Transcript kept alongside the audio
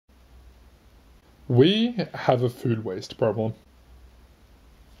We have a food waste problem.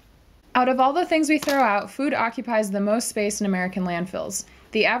 Out of all the things we throw out, food occupies the most space in American landfills.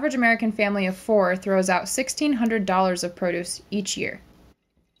 The average American family of 4 throws out $1,600 of produce each year.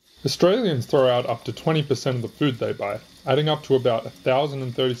 Australians throw out up to 20% of the food they buy, adding up to about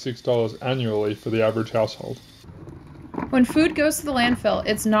 $1,036 annually for the average household. When food goes to the landfill,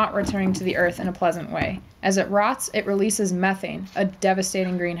 it's not returning to the earth in a pleasant way. As it rots, it releases methane, a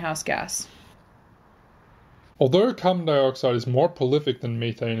devastating greenhouse gas. Although carbon dioxide is more prolific than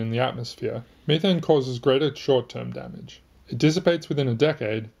methane in the atmosphere, methane causes greater short-term damage. It dissipates within a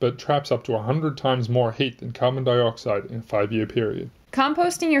decade, but traps up to 100 times more heat than carbon dioxide in a 5-year period.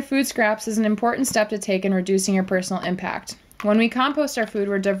 Composting your food scraps is an important step to take in reducing your personal impact. When we compost our food,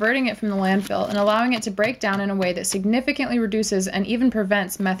 we're diverting it from the landfill and allowing it to break down in a way that significantly reduces and even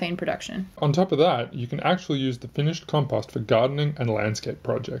prevents methane production. On top of that, you can actually use the finished compost for gardening and landscape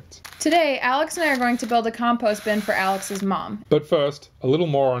projects. Today, Alex and I are going to build a compost bin for Alex's mom. But first, a little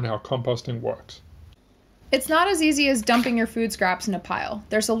more on how composting works. It's not as easy as dumping your food scraps in a pile.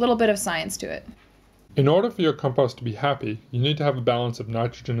 There's a little bit of science to it. In order for your compost to be happy, you need to have a balance of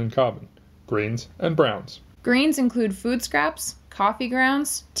nitrogen and carbon, greens and browns. Greens include food scraps, coffee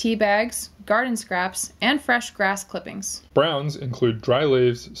grounds, tea bags, garden scraps, and fresh grass clippings. Browns include dry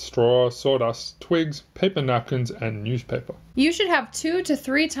leaves, straw, sawdust, twigs, paper napkins, and newspaper. You should have 2 to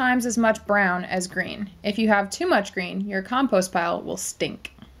 3 times as much brown as green. If you have too much green, your compost pile will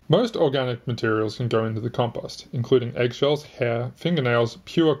stink. Most organic materials can go into the compost, including eggshells, hair, fingernails,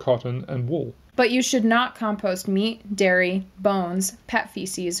 pure cotton, and wool. But you should not compost meat, dairy, bones, pet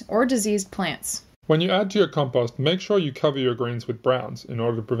feces, or diseased plants. When you add to your compost, make sure you cover your greens with browns in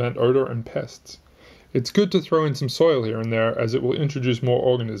order to prevent odor and pests. It's good to throw in some soil here and there, as it will introduce more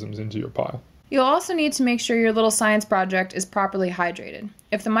organisms into your pile. You'll also need to make sure your little science project is properly hydrated.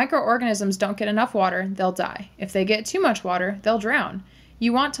 If the microorganisms don't get enough water, they'll die. If they get too much water, they'll drown.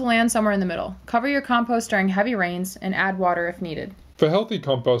 You want to land somewhere in the middle. Cover your compost during heavy rains and add water if needed. For healthy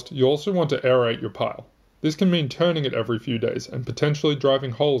compost, you also want to aerate your pile. This can mean turning it every few days and potentially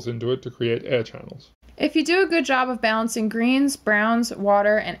driving holes into it to create air channels. If you do a good job of balancing greens, browns,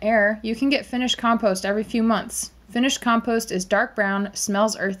 water, and air, you can get finished compost every few months. Finished compost is dark brown,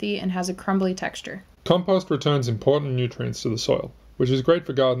 smells earthy, and has a crumbly texture. Compost returns important nutrients to the soil, which is great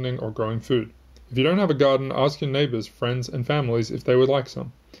for gardening or growing food. If you don't have a garden, ask your neighbors, friends, and families if they would like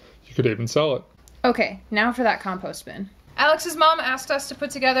some. You could even sell it. Okay, now for that compost bin. Alex's mom asked us to put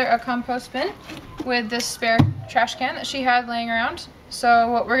together a compost bin with this spare trash can that she had laying around.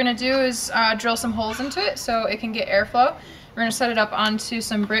 So what we're going to do is drill some holes into it so it can get airflow. We're going to set it up onto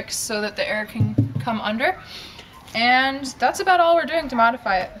some bricks so that the air can come under. And that's about all we're doing to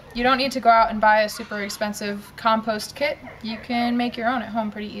modify it. You don't need to go out and buy a super expensive compost kit. You can make your own at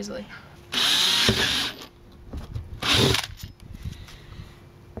home pretty easily.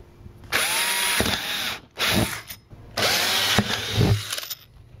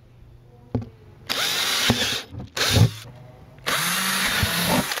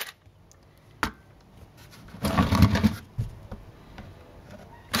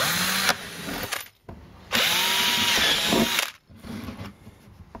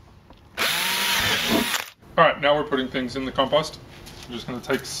 Alright, now we're putting things in the compost. We're just going to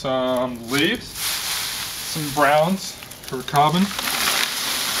take some leaves, some browns for carbon,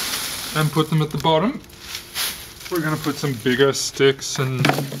 and put them at the bottom. We're going to put some bigger sticks and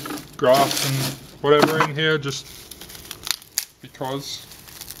grass and whatever in here, just because,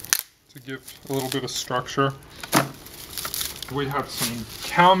 to give a little bit of structure. We have some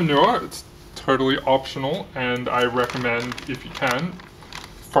cow manure. It's totally optional, and I recommend, if you can,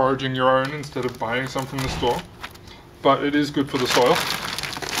 foraging your own instead of buying some from the store, but it is good for the soil.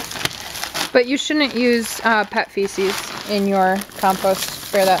 But you shouldn't use pet feces in your compost,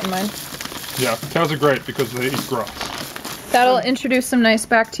 bear that in mind. Yeah, cows are great because they eat grass. That'll introduce some nice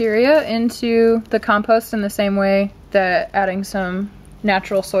bacteria into the compost in the same way that adding some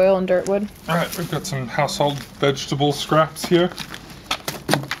natural soil and dirt would. Alright, we've got some household vegetable scraps here.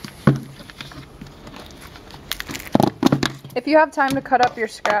 If you have time to cut up your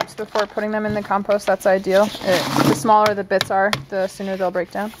scraps before putting them in the compost, that's ideal. The smaller the bits are, the sooner they'll break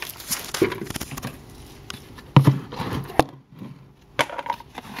down.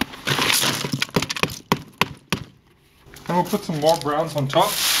 And we'll put some more browns on top.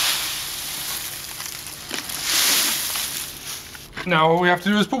 Now all we have to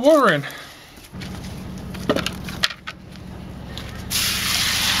do is put water in.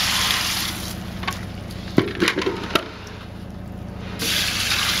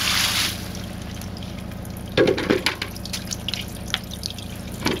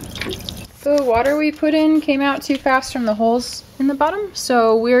 The water we put in came out too fast from the holes in the bottom,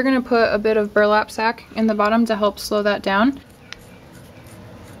 so we're gonna put a bit of burlap sack in the bottom to help slow that down.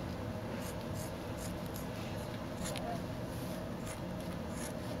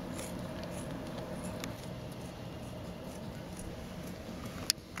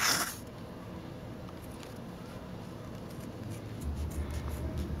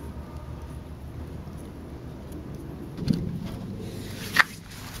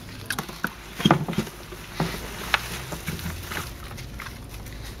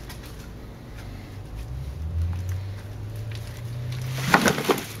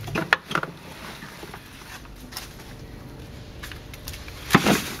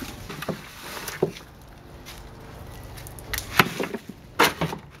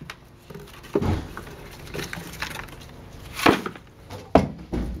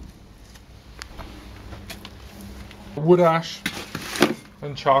 Wood ash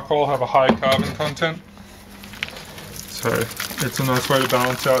and charcoal have a high carbon content, so it's a nice way to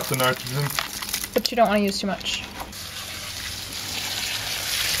balance out the nitrogen. But you don't want to use too much.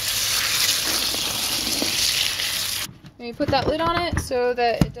 You put that lid on it so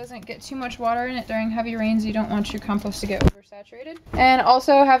that it doesn't get too much water in it during heavy rains. You don't want your compost to get oversaturated. And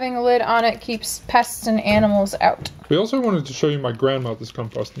also having a lid on it keeps pests and animals out. We also wanted to show you my grandmother's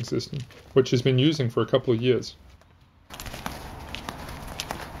composting system, which she's been using for a couple of years.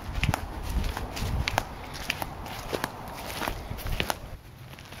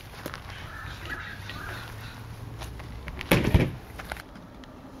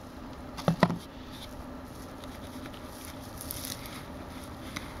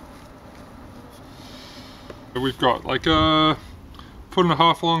 We've got like a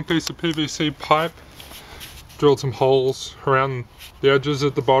 1.5 long piece of PVC pipe, drilled some holes around the edges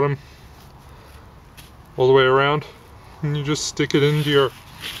at the bottom, all the way around, and you just stick it into your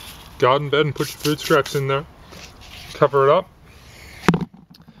garden bed and put your food scraps in there, cover it up,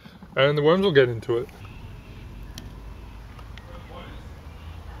 and the worms will get into it.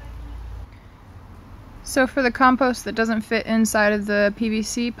 So for the compost that doesn't fit inside of the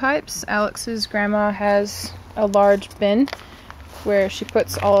PVC pipes, Alex's grandma has a large bin where she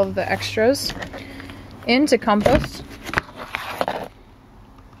puts all of the extras into compost.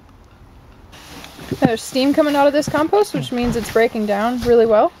 There's steam coming out of this compost, which means it's breaking down really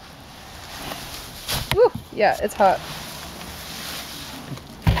well. Woo! Yeah, it's hot.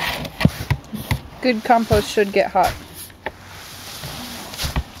 Good compost should get hot.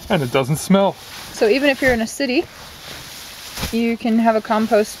 And it doesn't smell. So even if you're in a city, you can have a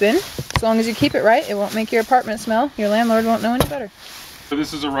compost bin. As long as you keep it right, it won't make your apartment smell. Your landlord won't know any better. So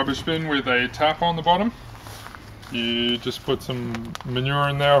this is a rubbish bin with a tap on the bottom. You just put some manure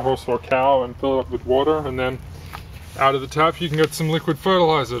in there, horse or cow, and fill it up with water, and then out of the tap you can get some liquid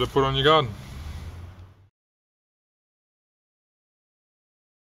fertilizer to put on your garden.